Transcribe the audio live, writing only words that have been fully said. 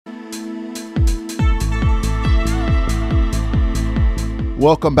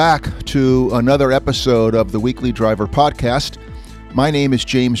Welcome back to another episode of the Weekly Driver Podcast. My name is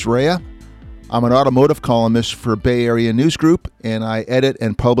James Rea. I'm an automotive columnist for Bay Area News Group, and I edit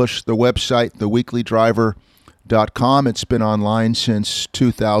and publish the website, theweeklydriver.com. It's been online since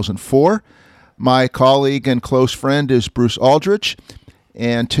 2004. My colleague and close friend is Bruce Aldrich,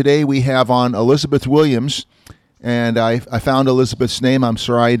 and today we have on Elizabeth Williams, and I found Elizabeth's name. I'm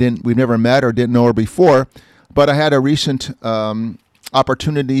sorry we've never met or didn't know her before, but I had a recent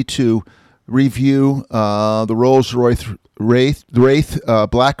opportunity to review the Rolls-Royce Wraith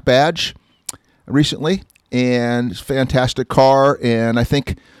Black Badge recently, and it's a fantastic car. And I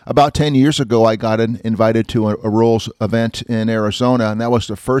think about 10 years ago I got invited to a Rolls event in Arizona, and that was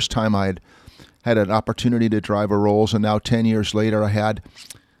the first time I had an opportunity to drive a Rolls. And now 10 years later I had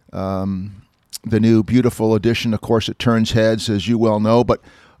the new beautiful edition. Of course, it turns heads, as you well know. But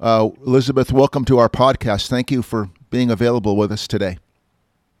Elizabeth, welcome to our podcast. Thank you for being available with us today.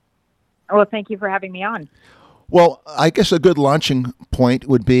 Well, thank you for having me on. Well, I guess a good launching point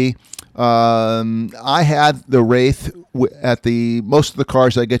would be I had the Wraith at most of the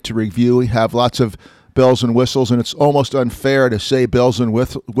cars I get to review. We have lots of bells and whistles, and it's almost unfair to say bells and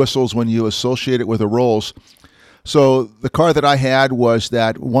whistles when you associate it with a Rolls. So the car that I had was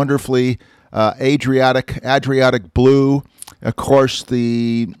that wonderfully Adriatic blue. Of course,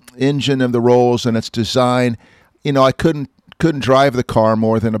 the engine of the Rolls and its design. You know, I couldn't drive the car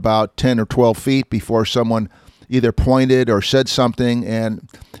more than about 10 or 12 feet before someone either pointed or said something, and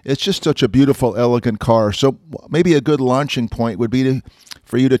it's just such a beautiful, elegant car. So maybe a good launching point would be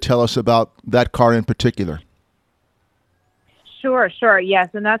for you to tell us about that car in particular. Sure. Yes,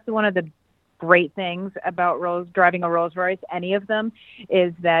 and that's one of the great things about driving a Rolls-Royce, any of them,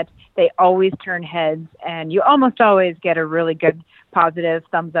 is that they always turn heads, and you almost always get a really good positive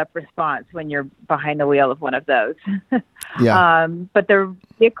thumbs-up response when you're behind the wheel of one of those. Yeah. But the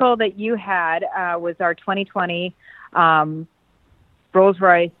vehicle that you had was our 2020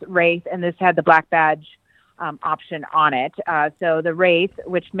 Rolls-Royce Wraith, and this had the black badge option on it. So the Wraith,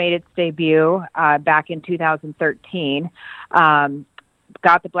 which made its debut back in 2013,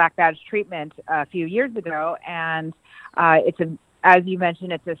 got the black badge treatment a few years ago, and as you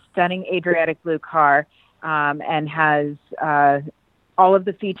mentioned, it's a stunning Adriatic blue car, and has all of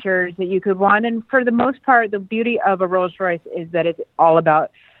the features that you could want. And for the most part, the beauty of a Rolls-Royce is that it's all about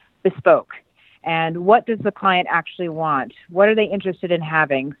bespoke. And what does the client actually want? What are they interested in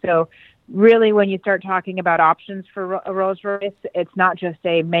having? So really, when you start talking about options for a Rolls-Royce, it's not just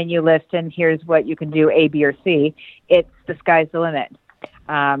a menu list and here's what you can do, A, B, or C. It's the sky's the limit.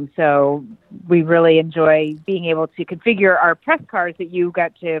 So we really enjoy being able to configure our press cars that you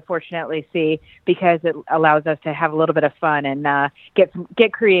got to fortunately see, because it allows us to have a little bit of fun and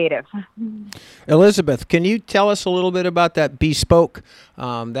get creative. Elizabeth, can you tell us a little bit about that bespoke?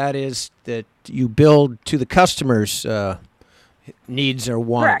 That is that you build to the customer's needs or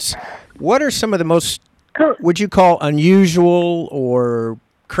wants. Correct. What are some of the most, would you call, unusual or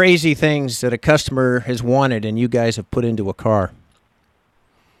crazy things that a customer has wanted and you guys have put into a car?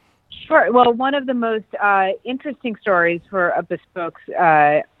 Sure. Well, one of the most interesting stories for a bespoke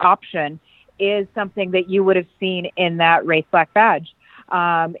option is something that you would have seen in that Wraith Black Badge.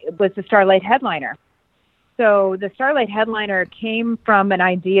 It was the Starlight Headliner. So the Starlight Headliner came from an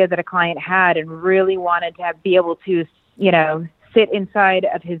idea that a client had and really wanted to be able to, sit inside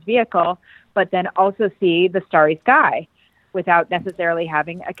of his vehicle, but then also see the starry sky without necessarily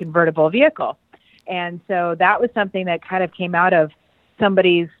having a convertible vehicle. And so that was something that kind of came out of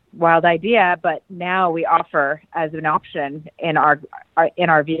somebody's wild idea, but now we offer as an option in our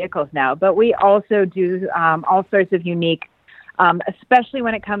vehicles now. But we also do all sorts of unique, especially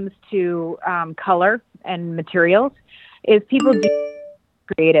when it comes to color and materials, is people do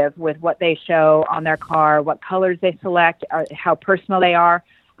creative with what they show on their car, what colors they select, how personal they are.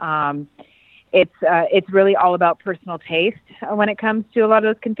 It's really all about personal taste when it comes to a lot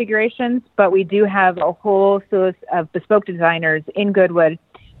of those configurations. But we do have a whole slew of bespoke designers in Goodwood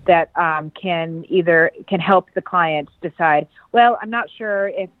that can help the client decide, well, I'm not sure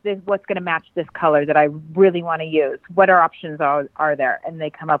if what's going to match this color that I really want to use. What options are there? And they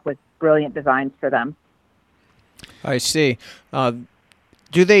come up with brilliant designs for them. I see.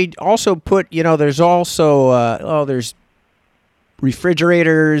 Do they also put, there's also, there's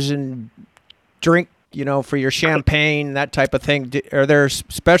refrigerators and drink, for your champagne, that type of thing. Are there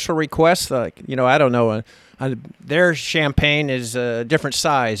special requests? Like, I don't know, their champagne is a different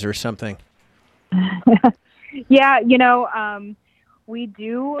size or something. Yeah, we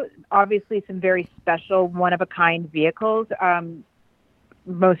do obviously some very special one-of-a-kind vehicles.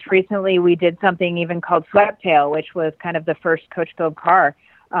 most recently, we did something even called Sweptail, which was kind of the first coach-filled car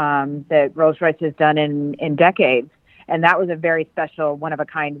that Rolls-Royce has done in decades. And that was a very special,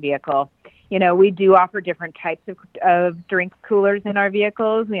 one-of-a-kind vehicle. We do offer different types of drink coolers in our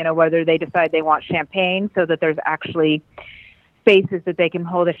vehicles, whether they decide they want champagne so that there's actually spaces that they can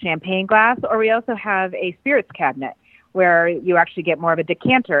hold a champagne glass, or we also have a spirits cabinet where you actually get more of a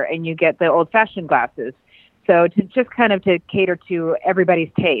decanter and you get the old-fashioned glasses. So to cater to everybody's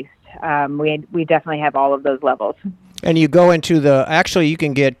taste, we definitely have all of those levels. And you go into you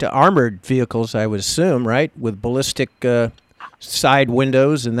can get armored vehicles, I would assume, right? With ballistic side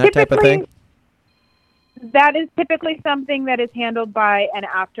windows and that type of thing? That is typically something that is handled by an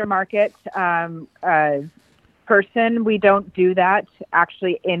aftermarket person. We don't do that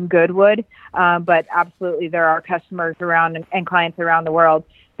actually in Goodwood, but absolutely there are customers around and clients around the world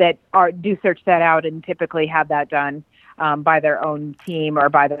that do search that out and typically have that done by their own team or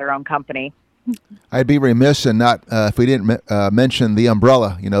by their own company. I'd be remiss in not if we didn't mention the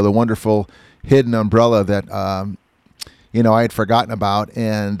umbrella, the wonderful hidden umbrella that I had forgotten about,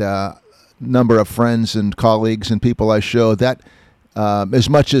 and number of friends and colleagues and people I showed that as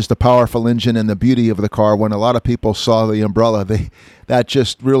much as the powerful engine and the beauty of the car, when a lot of people saw the umbrella, that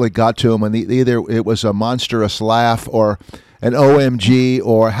just really got to them, and either it was a monstrous laugh or an OMG,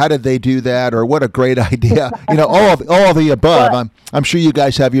 or how did they do that, or what a great idea. All of the above. I'm sure you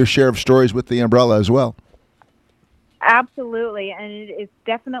guys have your share of stories with the umbrella as well. Absolutely, and it's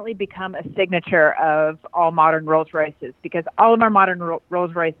definitely become a signature of all modern Rolls-Royces, because all of our modern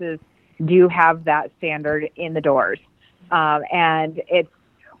Rolls-Royces do have that standard in the doors. And it's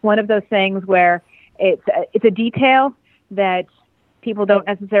one of those things where it's a detail that people don't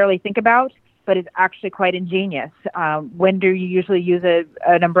necessarily think about, but it's actually quite ingenious. When do you usually use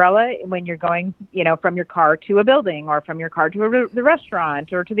an umbrella? When you're going, from your car to a building, or from your car to the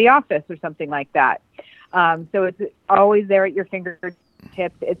restaurant, or to the office, or something like that. So it's always there at your fingertips.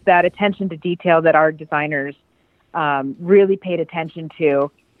 It's that attention to detail that our designers really paid attention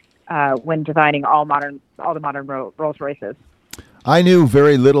to when designing all the modern Rolls-Royces. I knew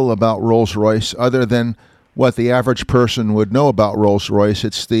very little about Rolls-Royce other than what the average person would know about Rolls-Royce.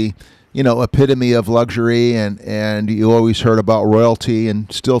 It's the epitome of luxury, and you always heard about royalty,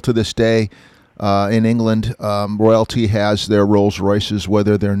 and still to this day in England, royalty has their Rolls-Royces,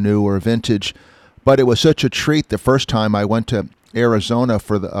 whether they're new or vintage. But it was such a treat the first time I went to Arizona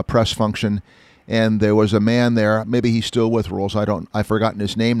for a press function, and there was a man there. Maybe he's still with Rolls. I've forgotten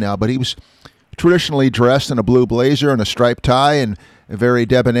his name now, but he was traditionally dressed in a blue blazer and a striped tie, and very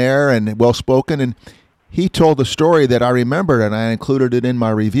debonair and well-spoken. And he told a story that I remembered, and I included it in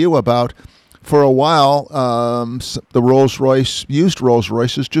my review about, for a while, the used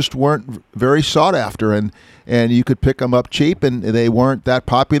Rolls-Royces just weren't very sought after, and you could pick them up cheap, and they weren't that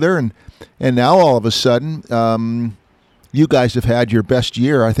popular. And now all of a sudden, you guys have had your best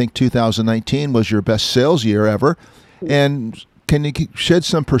year. I think 2019 was your best sales year ever. And can you shed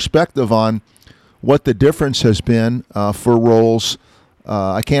some perspective on what the difference has been for Rolls?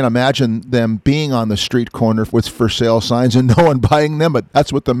 I can't imagine them being on the street corner with for sale signs and no one buying them, but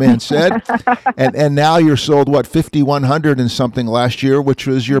that's what the man said. and now you're sold, 5,100 and something last year, which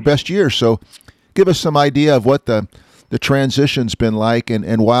was your best year. So give us some idea of what the transition's been like,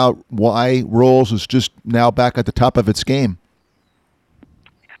 and why Rolls is just now back at the top of its game.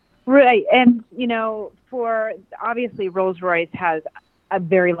 Right. And, for obviously Rolls-Royce has a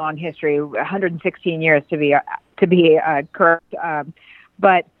very long history, 116 years to be correct.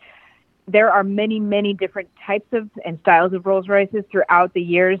 But there are many, many different types of and styles of Rolls-Royces throughout the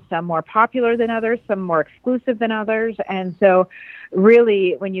years, some more popular than others, some more exclusive than others. And so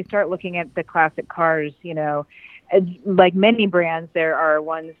really, when you start looking at the classic cars, like many brands, there are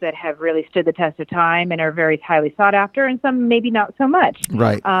ones that have really stood the test of time and are very highly sought after, and some maybe not so much.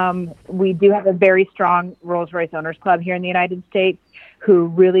 Right. We do have a very strong Rolls-Royce Owners Club here in the United States who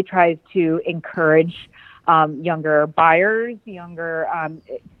really tries to encourage younger buyers, younger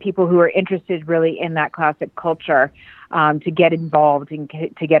people who are interested really in that classic culture to get involved and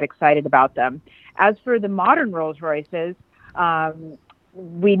to get excited about them. As for the modern Rolls-Royces,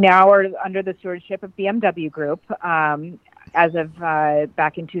 we now are under the stewardship of BMW Group as of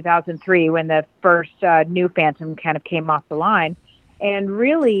back in 2003 when the first new Phantom kind of came off the line. And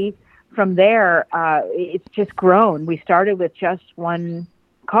really, from there, it's just grown. We started with just one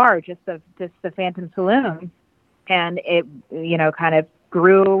car, just the Phantom Saloon, and it kind of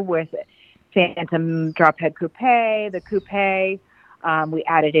grew with Phantom Drophead Coupe, the Coupe. We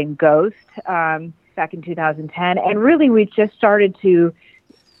added in Ghost back in 2010, and really we just started to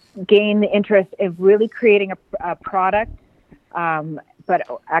gain the interest of really creating a product, but but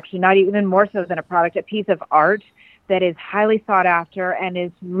actually not even more so than a product, a piece of art that is highly sought after and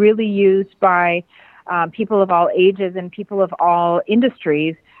is really used by people of all ages and people of all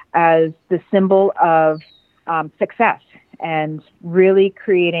industries as the symbol of success, and really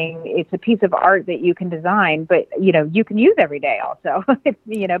it's a piece of art that you can design, but you can use every day also.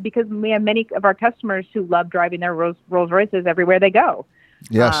 Because we have many of our customers who love driving their Rolls-Royces everywhere they go.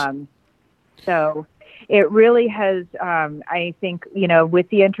 Yes. So it really has, I think, with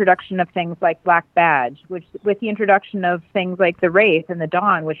the introduction of things like Black Badge, with the introduction of things like the Wraith and the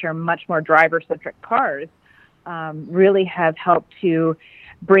Dawn, which are much more driver-centric cars, really have helped to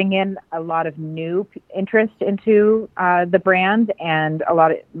bring in a lot of new interest into the brand, and a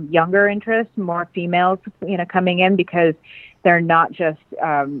lot of younger interest, more females, coming in, because they're not just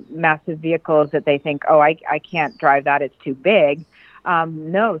massive vehicles that they think, oh, I can't drive that, it's too big.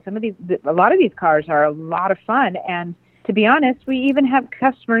 No, a lot of these cars are a lot of fun, and to be honest, we even have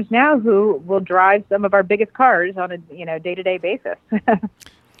customers now who will drive some of our biggest cars on a day-to-day basis.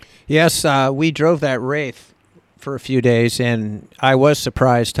 Yes, we drove that Wraith for a few days, and I was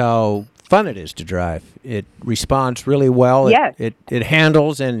surprised how fun it is to drive. It responds really well. Yes. It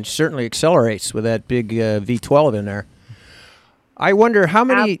handles and certainly accelerates with that big V12 in there. I wonder how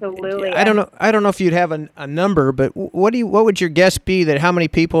many. Absolutely. I don't know if you'd have a number, but what would your guess be that how many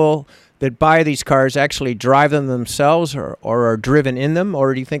people that buy these cars actually drive them themselves, or are driven in them,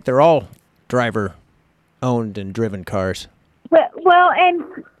 or do you think they're all driver owned and driven cars? Well, and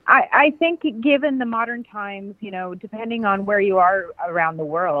I think given the modern times, depending on where you are around the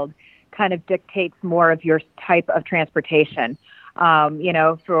world, kind of dictates more of your type of transportation.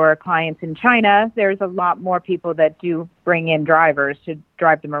 For clients in China, there's a lot more people that do bring in drivers to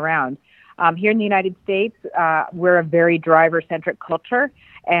drive them around. Here in the United States, we're a very driver-centric culture,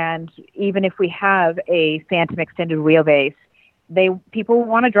 and even if we have a Phantom extended wheelbase, people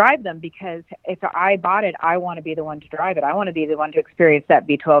want to drive them, because if I bought it, I want to be the one to drive it. I want to be the one to experience that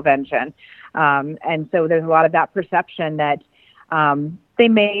V12 engine. And so there's a lot of that perception that they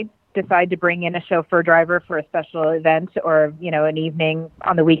may decide to bring in a chauffeur driver for a special event, or, an evening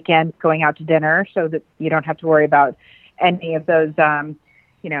on the weekend going out to dinner, so that you don't have to worry about any of those,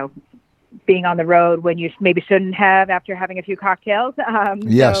 being on the road when you maybe shouldn't have after having a few cocktails.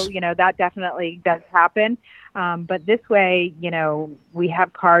 Yes. So, that definitely does happen. But this way, we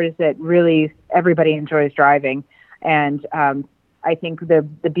have cars that really everybody enjoys driving. And I think the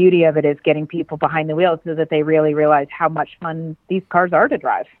beauty of it is getting people behind the wheel so that they really realize how much fun these cars are to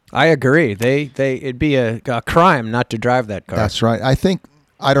drive. I agree. It'd be a crime not to drive that car. That's right.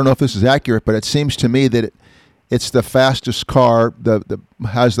 I don't know if this is accurate, but it seems to me that it's the fastest car,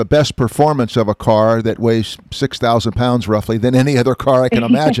 has the best performance of a car that weighs 6,000 pounds roughly than any other car I can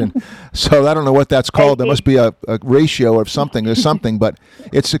imagine. So I don't know what that's called. There must be a ratio of something. There's something, but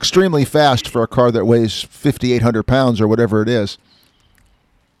it's extremely fast for a car that weighs 5,800 pounds or whatever it is.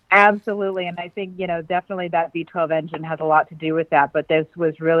 Absolutely. And I think, definitely that V12 engine has a lot to do with that. But this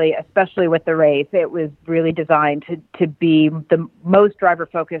was really, especially with the Wraith, it was really designed to be the most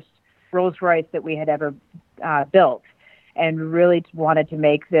driver-focused Rolls-Royce that we had ever built, and really wanted to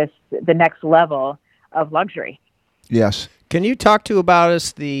make this the next level of luxury. Yes. Can you talk about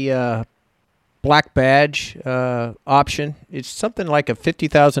us the Black Badge option? It's something like a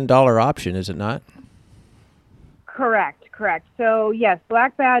 $50,000 option, is it not? Correct. So yes,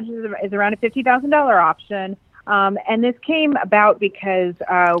 Black Badge is around a $50,000 option. And this came about because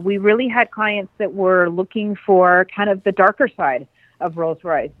we really had clients that were looking for kind of the darker side of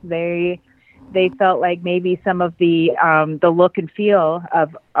Rolls-Royce. They felt like maybe some of the look and feel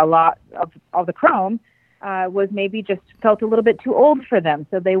of a lot of all the chrome was maybe just felt a little bit too old for them.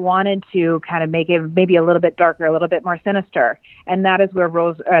 So they wanted to kind of make it maybe a little bit darker, a little bit more sinister. And that is where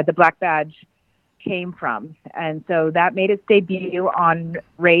the Black Badge came from. And so that made its debut on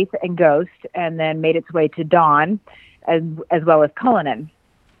Wraith and Ghost, and then made its way to Dawn, as well as Cullinan.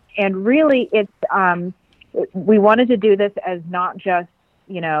 And really, it's we wanted to do this as not just,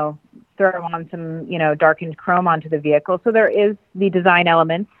 throw on some, darkened chrome onto the vehicle. So there is the design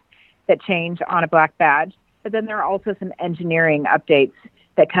elements that change on a Black Badge, but then there are also some engineering updates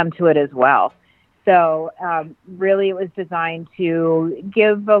that come to it as well. So really it was designed to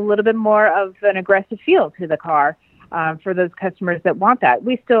give a little bit more of an aggressive feel to the car for those customers that want that.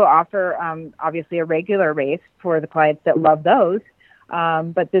 We still offer, obviously, a regular Wraith for the clients that love those,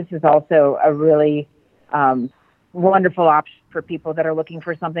 but this is also a really wonderful option for people that are looking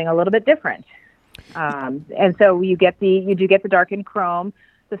for something a little bit different. And so you do get the darkened chrome.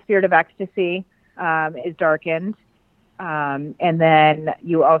 The Spirit of Ecstasy is darkened. And then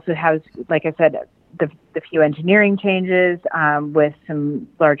you also have, like I said, the few engineering changes with some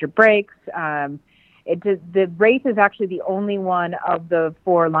larger brakes. The Wraith is actually the only one of the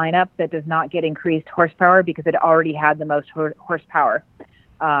four lineup that does not get increased horsepower because it already had the most horsepower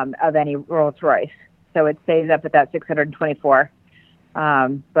of any Rolls-Royce. So it stays up at that 624.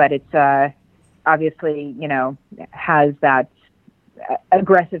 But it's obviously, has that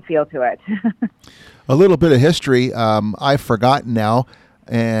aggressive feel to it. A little bit of history. I've forgotten now,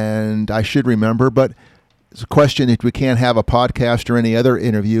 and I should remember, but it's a question that we can't have a podcast or any other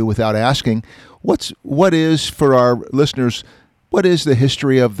interview without asking. What is, for our listeners, what is the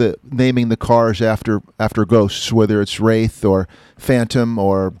history of the naming the cars after ghosts, whether it's Wraith or Phantom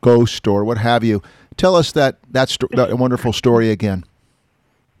or Ghost or what have you? Tell us that wonderful story again.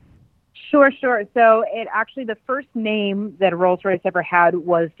 Sure. So the first name that Rolls-Royce ever had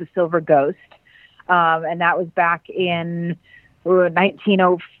was the Silver Ghost, and that was back in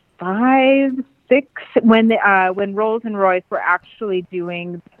 1905. When Rolls and Royce were actually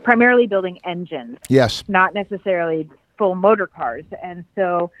primarily building engines. Yes. Not necessarily full motor cars. And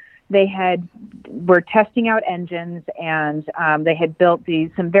so they were testing out engines, and they had built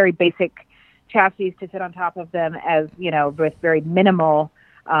some very basic chassis to sit on top of them with very minimal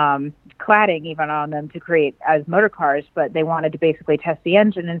cladding even on them to create as motor cars, but they wanted to basically test the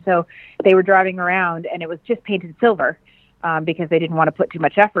engine. And so they were driving around, and it was just painted silver. Because they didn't want to put too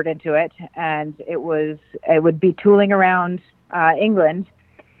much effort into it, and it would be tooling around England,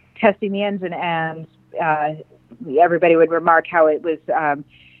 testing the engine, and everybody would remark how it was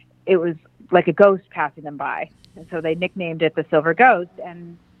like a ghost passing them by, and so they nicknamed it the Silver Ghost.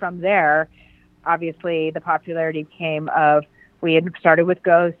 And from there, obviously, the popularity came of we had started with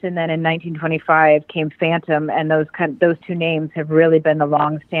Ghost, and then in 1925 came Phantom, and those two names have really been the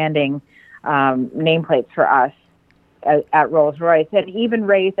long-standing nameplates for us at Rolls-Royce. And even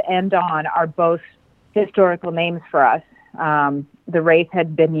Wraith and Dawn are both historical names for us. The Wraith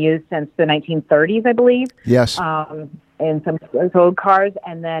had been used since the 1930s, I believe. Yes. In some old cars,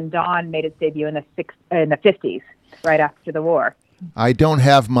 and then Dawn made its debut in the 50s, right after the war. I don't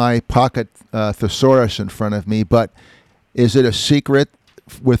have my pocket thesaurus in front of me, but is it a secret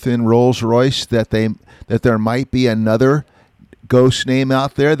within Rolls-Royce that there might be another Ghost name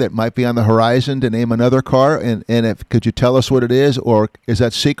out there that might be on the horizon to name another car? And could you tell us what it is, or is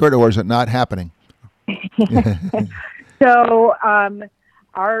that secret, or is it not happening? So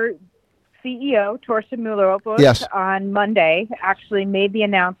our CEO, Torsten Müller-Opus, yes, on Monday actually made the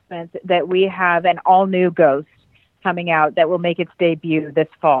announcement that we have an all-new Ghost coming out that will make its debut this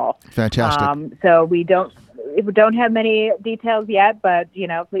fall. Fantastic. So we don't have many details yet, but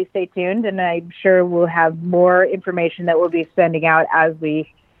please stay tuned, and I'm sure we'll have more information that we'll be sending out as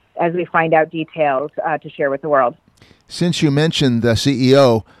we find out details to share with the world. Since you mentioned the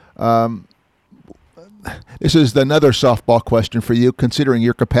CEO, this is another softball question for you. Considering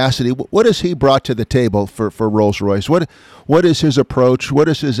your capacity, what has he brought to the table for Rolls-Royce? What is his approach? What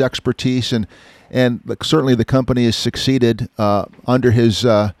is his expertise? And certainly the company has succeeded under his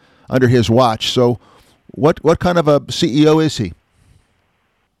watch. So, what kind of a CEO is he?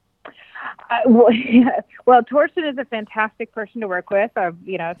 Well, Torsten is a fantastic person to work with.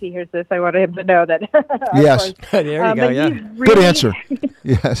 If he hears this, I want him to know that. Yes, there you go. Yeah, good answer.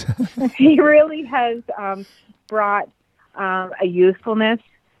 Yes, he really has brought a youthfulness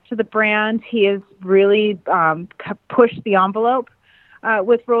to the brand. He has really pushed the envelope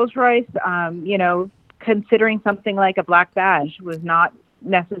with Rolls-Royce. Considering something like a black badge was not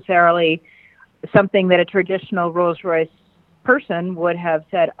necessarily something that a traditional Rolls-Royce person would have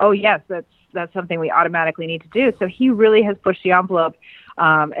said, oh, yes, that's something we automatically need to do. So he really has pushed the envelope,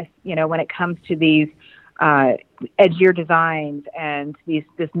 when it comes to these edgier designs and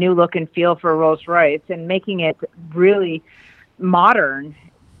this new look and feel for Rolls-Royce, and making it really modern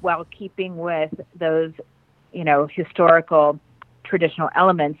while keeping with those, historical traditional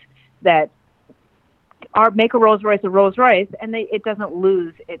elements that make a Rolls-Royce, and it doesn't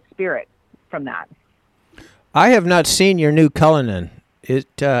lose its spirit from that. I have not seen your new Cullinan. It's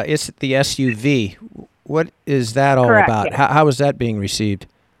the SUV. What is that all Correct, about? yeah. How is that being received?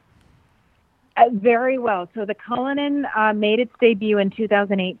 Very well. So the Cullinan made its debut in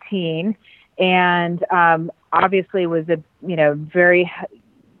 2018, and obviously was very,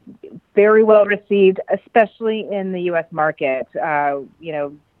 very well received, especially in the U.S. market.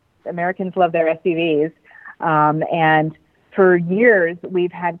 Americans love their SUVs, and for years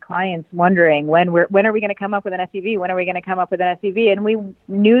we've had clients wondering when are we going to come up with an SUV? When are we going to come up with an SUV? And we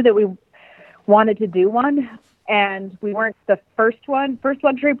knew that we wanted to do one, and we weren't the first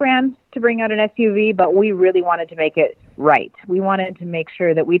luxury brand to bring out an SUV, but we really wanted to make it right. We wanted to make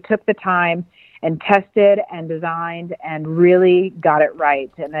sure that we took the time and tested and designed and really got it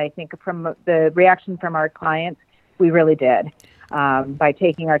right. And I think from the reaction from our clients, we really did, by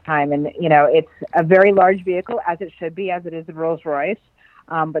taking our time. And, it's a very large vehicle, as it should be, as it is a Rolls-Royce,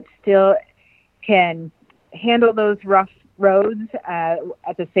 but still can handle those rough roads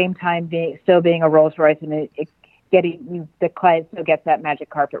at the same time being a Rolls-Royce, and getting the client still gets that magic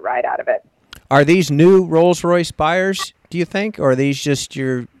carpet ride out of it. Are these new Rolls-Royce buyers, do you think, or are these just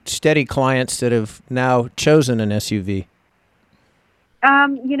your steady clients that have now chosen an SUV?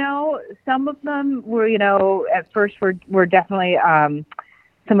 Some of them were, at first were definitely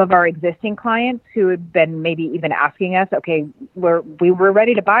some of our existing clients who had been maybe even asking us, okay, we were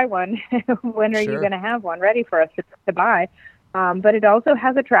ready to buy one. When are you going to have one ready for us to buy? But it also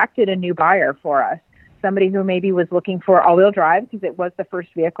has attracted a new buyer for us, somebody who maybe was looking for all-wheel drive, because it was the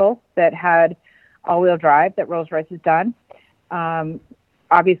first vehicle that had all-wheel drive that Rolls-Royce has done.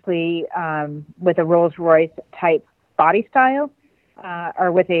 Obviously, with a Rolls-Royce type body style,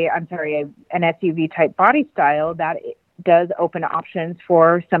 or with an SUV type body style, that does open options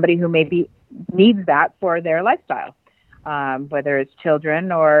for somebody who maybe needs that for their lifestyle, whether it's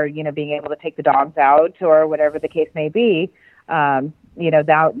children or, being able to take the dogs out or whatever the case may be. Now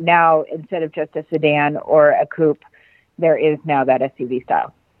instead of just a sedan or a coupe, there is now that SUV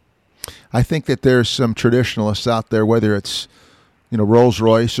style. I think that there's some traditionalists out there, whether it's,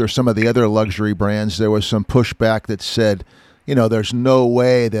 Rolls-Royce or some of the other luxury brands. There was some pushback that said, there's no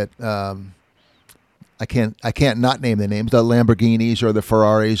way that I can't not name the names, the Lamborghinis or the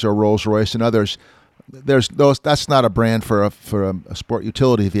Ferraris or Rolls-Royce and others. That's not a brand for a sport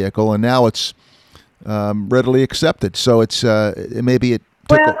utility vehicle, and now it's readily accepted. So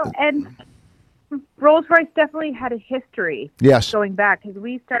and Rolls-Royce definitely had a history. Yes. Going back, because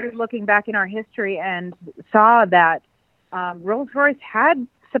we started looking back in our history and saw that Rolls-Royce had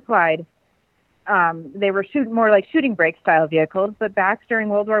supplied. They were more like shooting brake style vehicles, but back during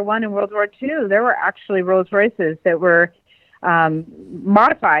World War I and World War II, there were actually Rolls-Royces that were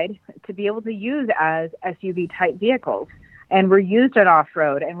modified to be able to use as SUV type vehicles, and were used on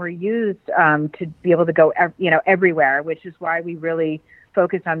off-road, and were used to be able to go everywhere, which is why we really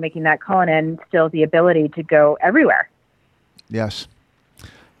focused on making that Cullinan still the ability to go everywhere. Yes.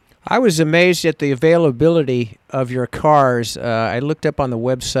 I was amazed at the availability of your cars. I looked up on the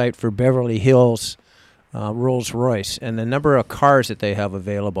website for Beverly Hills Rolls-Royce and the number of cars that they have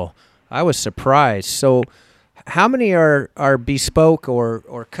available. I was surprised. So how many are bespoke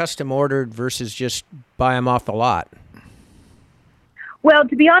or custom ordered versus just buy them off the lot? Well,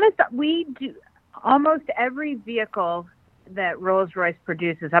 to be honest, we do almost every vehicle that Rolls-Royce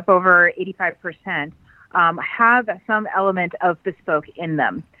produces, up over 85%, have some element of bespoke in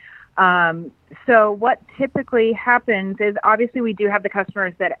them. So what typically happens is, obviously we do have the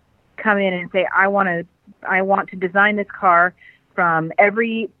customers that come in and say, I want to design this car from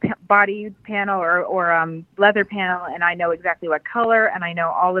every body panel or leather panel, and I know exactly what color, and I know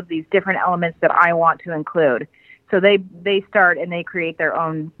all of these different elements that I want to include. So they start and they create their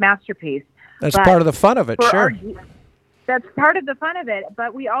own masterpiece. That's part of the fun of it, sure. That's part of the fun of it,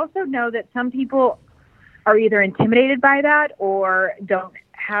 but we also know that some people are either intimidated by that or don't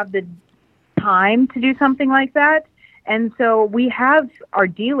have the time to do something like that. And so we have our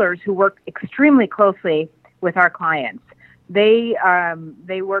dealers who work extremely closely with our clients. They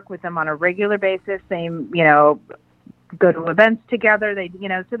work with them on a regular basis. They, go to events together.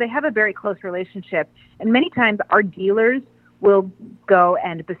 So they have a very close relationship. And many times our dealers will go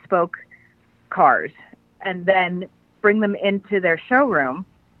and bespoke cars and then bring them into their showroom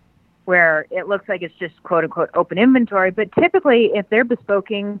where it looks like it's just quote unquote open inventory. But typically if they're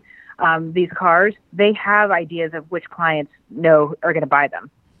bespoking these cars, they have ideas of which clients know are going to buy them.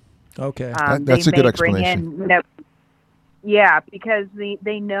 Okay. That's a good explanation. Yeah, because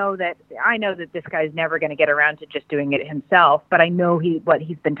they know that I know that this guy's never going to get around to just doing it himself, but I know what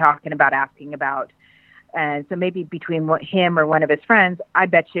he's been talking about, asking about. And so maybe between him or one of his friends, I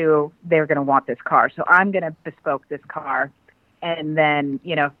bet you they're going to want this car. So I'm going to bespoke this car. And then,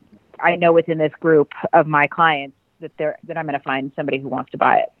 I know within this group of my clients that I'm going to find somebody who wants to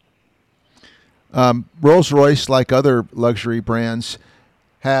buy it. Rolls-Royce, like other luxury brands,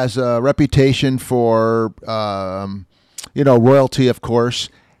 has a reputation for royalty, of course.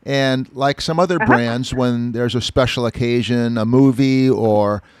 And like some other brands, when there's a special occasion, a movie,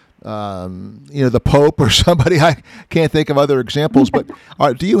 or the Pope or somebody, I can't think of other examples. But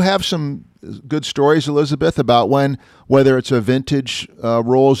do you have some good stories, Elizabeth, about whether it's a vintage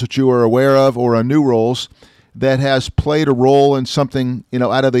Rolls that you are aware of or a new Rolls that has played a role in something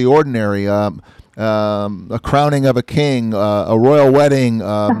out of the ordinary? A crowning of a king, a royal wedding,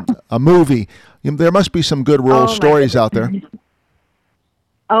 a movie. There must be some good Rolls stories out there.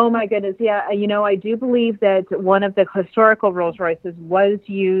 Oh my goodness, yeah. I do believe that one of the historical Rolls-Royces was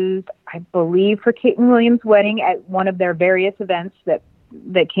used, I believe, for Kate and William's wedding at one of their various events that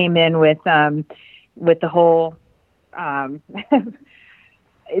came in with the whole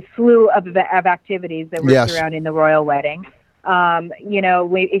slew of activities that were surrounding the royal wedding.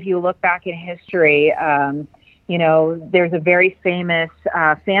 If you look back in history, there's a very famous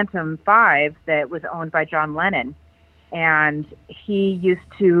Phantom 5 that was owned by John Lennon. And he used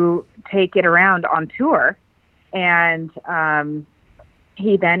to take it around on tour. And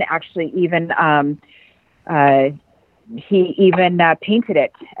he then actually even painted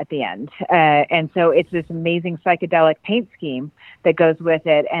it at the end. And so it's this amazing psychedelic paint scheme that goes with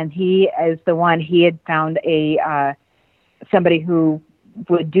it. And he had found somebody who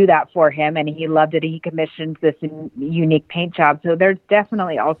would do that for him, and he loved it. He commissioned this unique paint job. So there's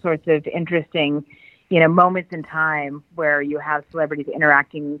definitely all sorts of interesting, moments in time where you have celebrities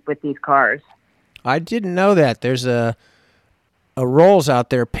interacting with these cars. I didn't know that. There's a Rolls out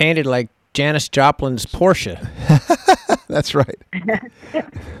there painted like Janis Joplin's Porsche. That's right.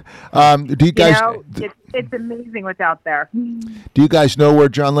 Do you guys? It's amazing what's out there. Do you guys know where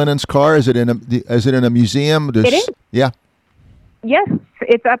John Lennon's car is? It in a museum? It is. Yeah. Yes,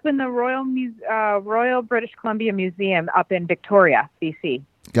 it's up in the Royal British Columbia Museum up in Victoria, BC.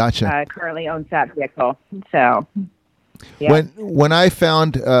 Gotcha. Currently owns that vehicle. So, yeah. When I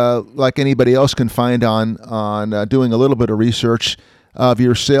found, like anybody else can find on doing a little bit of research of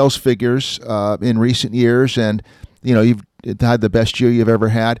your sales figures in recent years, and you've had the best year you've ever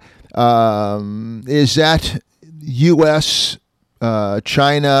had. Is that U.S.,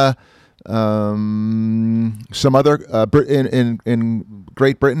 China, some other in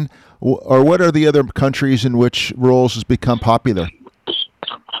Great Britain, or what are the other countries in which Rolls has become popular?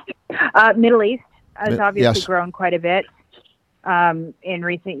 Middle East has obviously grown quite a bit in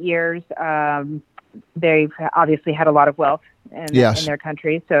recent years. They've obviously had a lot of wealth in their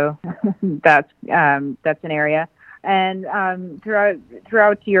country, so that's an area. And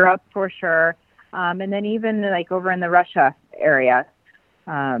throughout Europe for sure, and then even like over in the Russia area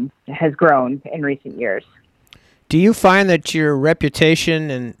has grown in recent years. Do you find that your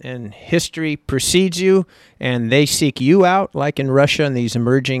reputation and history precedes you and they seek you out, like in Russia and these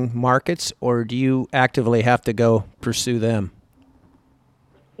emerging markets, or do you actively have to go pursue them?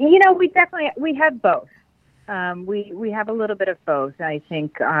 We have both. We have a little bit of both. I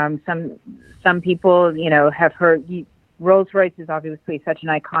think some people, have heard Rolls-Royce is obviously such an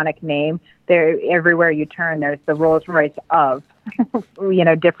iconic name. There, everywhere you turn, there's the Rolls-Royce of,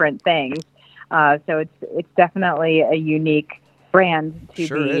 different things. So it's definitely a unique brand to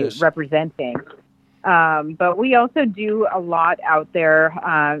be representing. But we also do a lot out there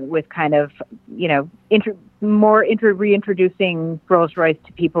with kind of, reintroducing Rolls-Royce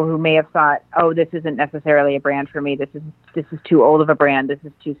to people who may have thought, oh, this isn't necessarily a brand for me. This is too old of a brand. This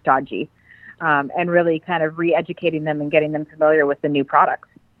is too stodgy. And really kind of re-educating them and getting them familiar with the new products.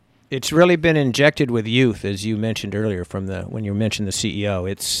 It's really been injected with youth, as you mentioned earlier when you mentioned the CEO.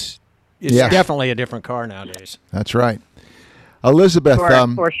 It's definitely a different car nowadays. That's right. Elizabeth,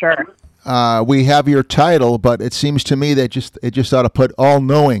 for sure. We have your title, but it seems to me that it just ought to put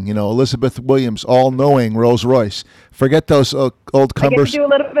all-knowing, Elizabeth Williams, all-knowing Rolls-Royce. Forget those old cumbersome... I get to do a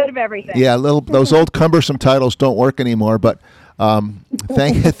little bit of everything. Yeah, those old cumbersome titles don't work anymore, but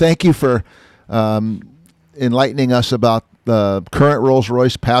thank you for enlightening us about the current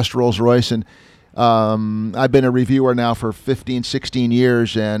Rolls-Royce, past Rolls-Royce, and I've been a reviewer now for 15, 16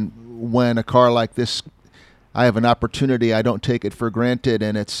 years, and when a car like this, I have an opportunity, I don't take it for granted,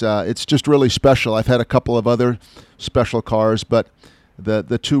 and it's just really special. I've had a couple of other special cars, but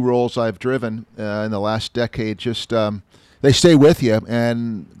the two Rolls I've driven in the last decade just they stay with you,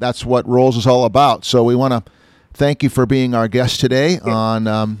 and that's what Rolls is all about. So we want to thank you for being our guest today on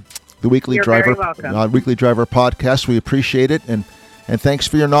the Weekly Driver podcast. We appreciate it, and thanks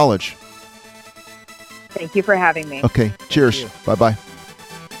for your knowledge. Thank you for having me. Okay, cheers. Bye-bye.